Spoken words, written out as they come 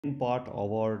Part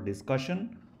of our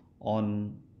discussion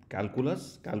on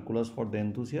calculus for the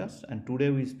enthusiast, and today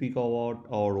we speak about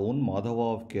our own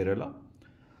Madhava of Kerala.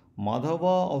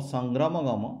 Madhava of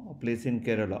Sangramagama, a place in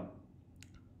Kerala,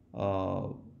 uh,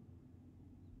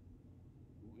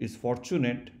 is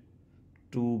fortunate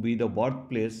to be the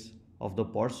birthplace of the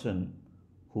person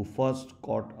who first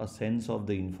got a sense of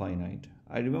the infinite.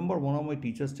 I remember one of my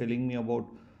teachers telling me about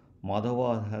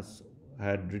Madhava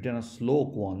had written a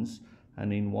slok once,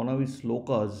 and in one of his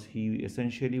slokas, he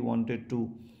essentially wanted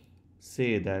to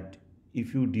say that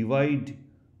if you divide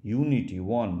unity,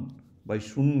 one, by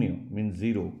shunya, means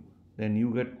zero, then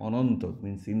you get ananta,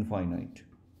 means infinite.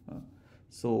 Uh,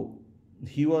 So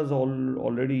he was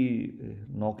already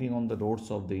knocking on the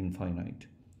doors of the infinite.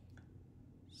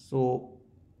 So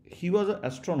he was an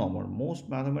astronomer. Most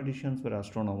mathematicians were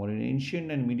astronomers. In ancient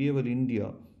and medieval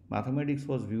India, mathematics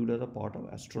was viewed as a part of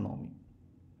astronomy.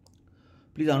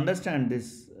 Please understand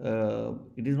this.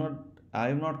 It is not. I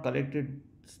have not collected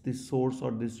this source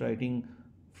or this writing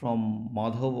from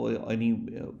Madhav or any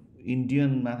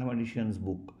Indian mathematician's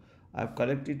book. I have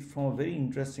collected from a very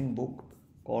interesting book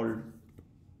called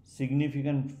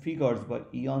Significant Figures by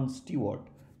Ian Stewart,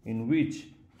 in which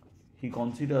he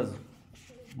considers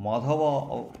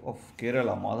Madhava of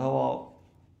Kerala. Madhava,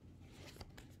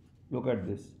 look at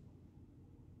this.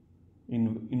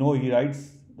 He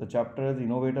writes the chapter as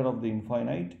Innovator of the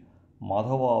Infinite,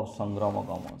 Madhava of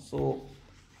Sangramagama. So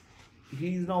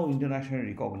he is now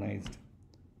internationally recognized.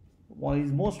 One of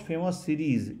his most famous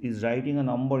series is writing a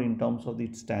number in terms of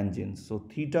its tangents. So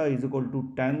theta is equal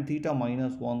to tan theta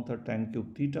minus 1/3 tan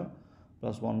cube theta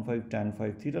plus 1/5 tan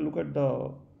 5 theta. Look at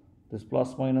this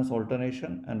plus minus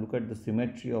alternation and look at the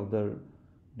symmetry of the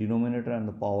denominator and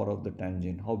the power of the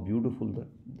tangent. How beautiful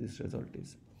this result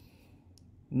is.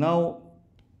 Now,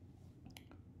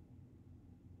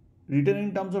 written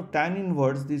in terms of tan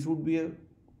inverse, this would be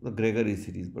the Gregory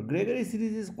series. But Gregory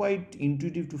series is quite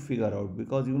intuitive to figure out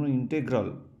because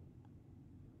integral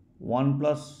 1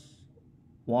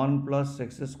 plus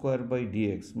x square by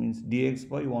dx means dx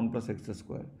by 1 plus x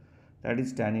square. That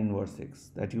is tan inverse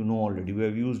x, that you know already. We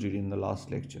have used it in the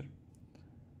last lecture.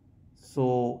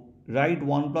 So write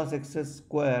 1 plus x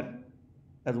square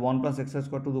as 1 plus x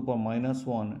square to the power minus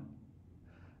 1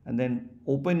 and then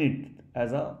open it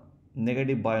as a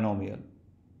negative binomial.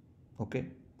 Okay.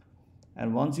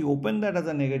 And once you open that as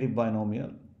a negative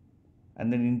binomial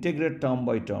and then integrate term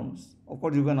by terms, of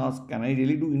course you can ask, can I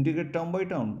really do integrate term by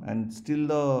term? And still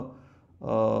the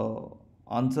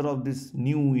answer of this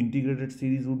new integrated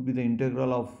series would be the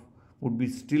integral of, would be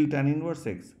still tan inverse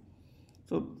x.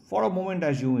 So for a moment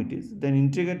assume it is, then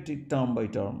integrate it term by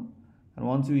term. And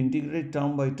once you integrate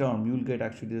term by term, you will get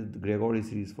actually the Gregory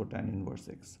series for tan inverse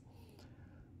x.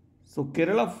 So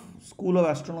Kerala School of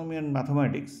Astronomy and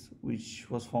Mathematics, which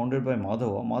was founded by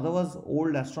Madhava. Madhava's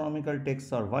old astronomical texts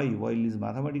survive while his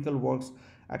mathematical works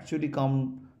actually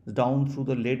come down through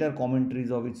the later commentaries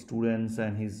of his students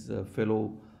and his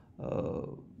fellow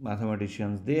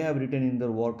mathematicians. They have written in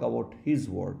their work, about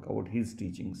his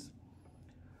teachings.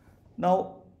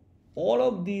 Now, all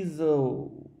of these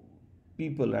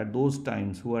people at those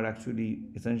times who are actually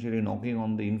essentially knocking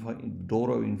on the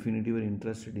door of infinity were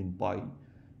interested in pi.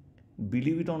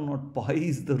 Believe it or not, pi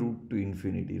is the route to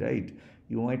infinity, right?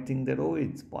 You might think that, oh,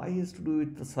 it's pi has to do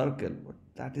with the circle, but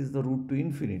that is the route to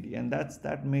infinity, and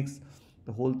that makes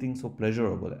the whole thing so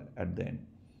pleasurable at the end.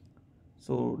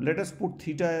 So let us put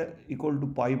theta equal to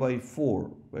pi by 4,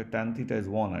 where tan theta is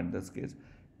 1 at this case,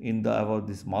 in about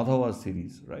this Madhava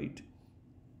series, right?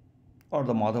 Or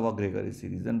the Madhava Gregory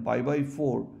series. Then pi by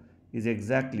 4 is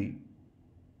exactly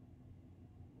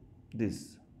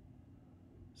this.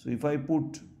 So if I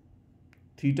put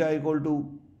theta equal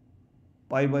to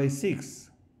pi by 6,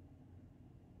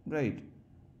 right,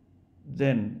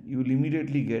 then you will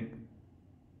immediately get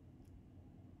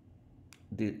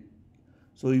this.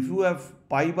 So if you have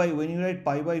pi by, when you write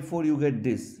pi by 4, you get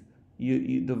this.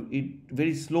 It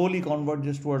very slowly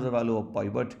converges towards the value of pi.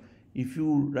 But if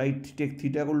you take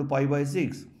theta equal to pi by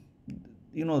 6,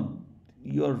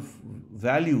 your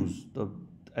values,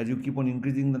 as you keep on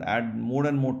increasing, then add more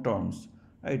and more terms,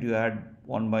 right? You add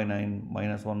 1 by 9,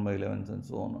 minus 1 by 11, and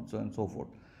so on and so forth.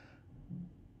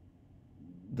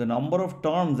 The number of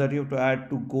terms that you have to add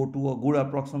to go to a good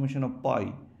approximation of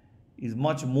pi is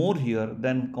much more here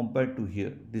than compared to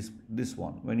here, this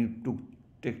one, when you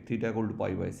take theta equal to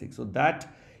pi by 6. So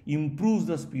that improves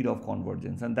the speed of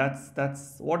convergence, and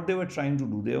that's what they were trying to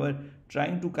do. They were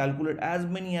trying to calculate as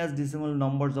many as decimal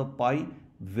numbers of pi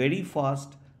very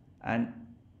fast, and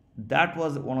that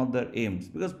was one of their aims,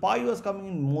 because pi was coming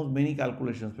in many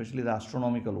calculations, especially the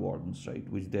astronomical ones, right,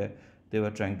 which they they were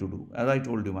trying to do. As I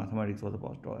told you, mathematics was a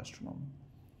part of astronomy.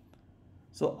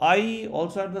 So I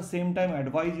also at the same time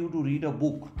advise you to read a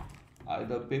book.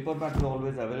 The paperback is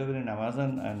always available in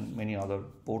Amazon and many other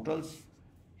portals.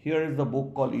 Here is the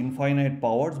book called Infinite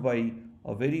Powers by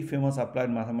a very famous applied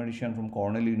mathematician from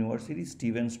Cornell University,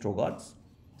 Stephen Strogatz.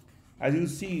 As you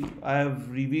see, I have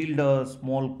revealed a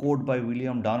small quote by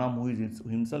William Dunham, who is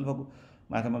himself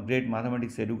a great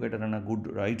mathematics educator and a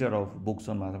good writer of books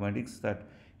on mathematics, that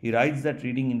he writes that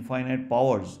reading Infinite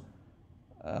Powers,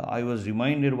 I was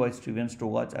reminded by Stephen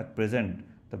Strogatz, at present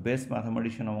the best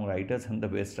mathematician among writers and the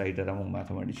best writer among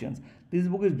mathematicians. This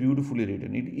book is beautifully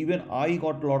written. Even I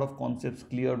got a lot of concepts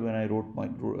cleared when I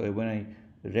when I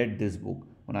read this book.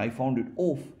 When I found it,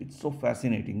 oh, it's so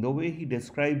fascinating. The way he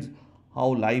describes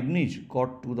how Leibniz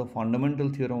got to the fundamental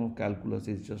theorem of calculus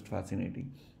is just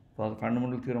fascinating. For the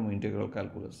fundamental theorem of integral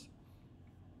calculus.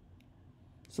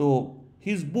 So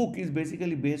his book is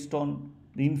basically based on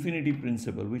the infinity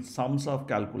principle, which sums up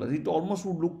calculus. It almost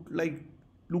would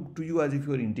look to you as if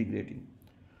you are integrating.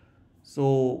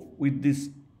 So with this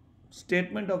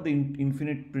statement of the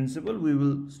infinite principle, we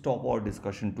will stop our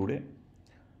discussion today.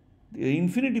 The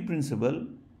infinity principle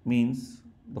means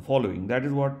the following. That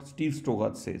is what Steve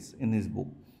Strogatz says in his book.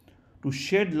 To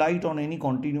shed light on any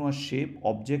continuous shape,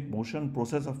 object, motion,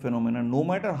 process of phenomena, no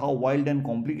matter how wild and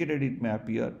complicated it may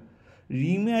appear,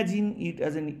 reimagine it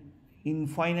as an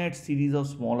infinite series of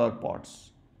smaller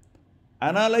parts.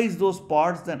 Analyze those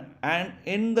parts and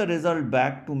end the result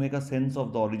back to make a sense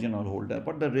of the original whole.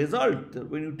 But the result,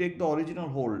 when you take the original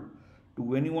whole,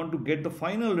 when you want to get the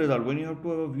final result, when you have to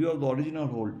have a view of the original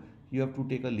whole, you have to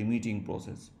take a limiting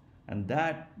process. And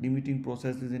that limiting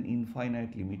process is an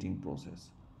infinite limiting process.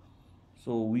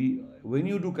 So when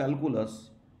you do calculus,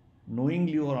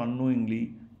 knowingly or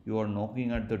unknowingly, you are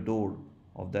knocking at the door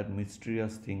of that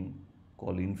mysterious thing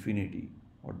called infinity,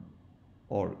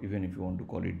 or even if you want to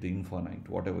call it the infinite,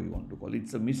 whatever you want to call it.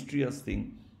 It's a mysterious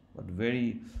thing, but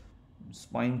very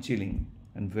spine chilling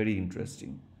and very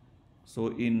interesting. So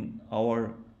in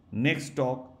our next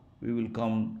talk, we will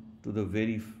come to the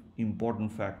very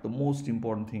important fact, the most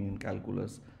important thing in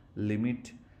calculus,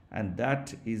 limit, and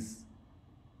that is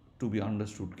to be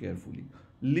understood carefully.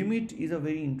 Limit is a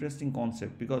very interesting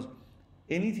concept because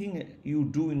anything you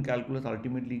do in calculus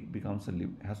ultimately becomes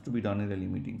has to be done in a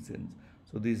limiting sense.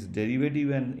 So these derivative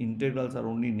and integrals are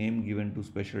only name given to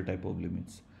special type of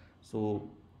limits. So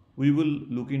we will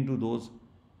look into those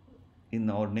in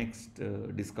our next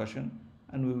discussion,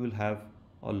 and we will have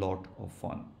a lot of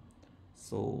fun.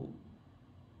 So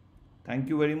thank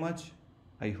you very much.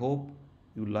 I hope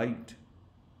you liked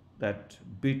that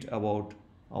bit about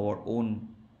our own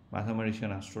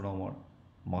mathematician astronomer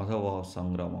Madhava of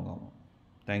Kerala.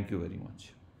 Thank you very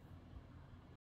much.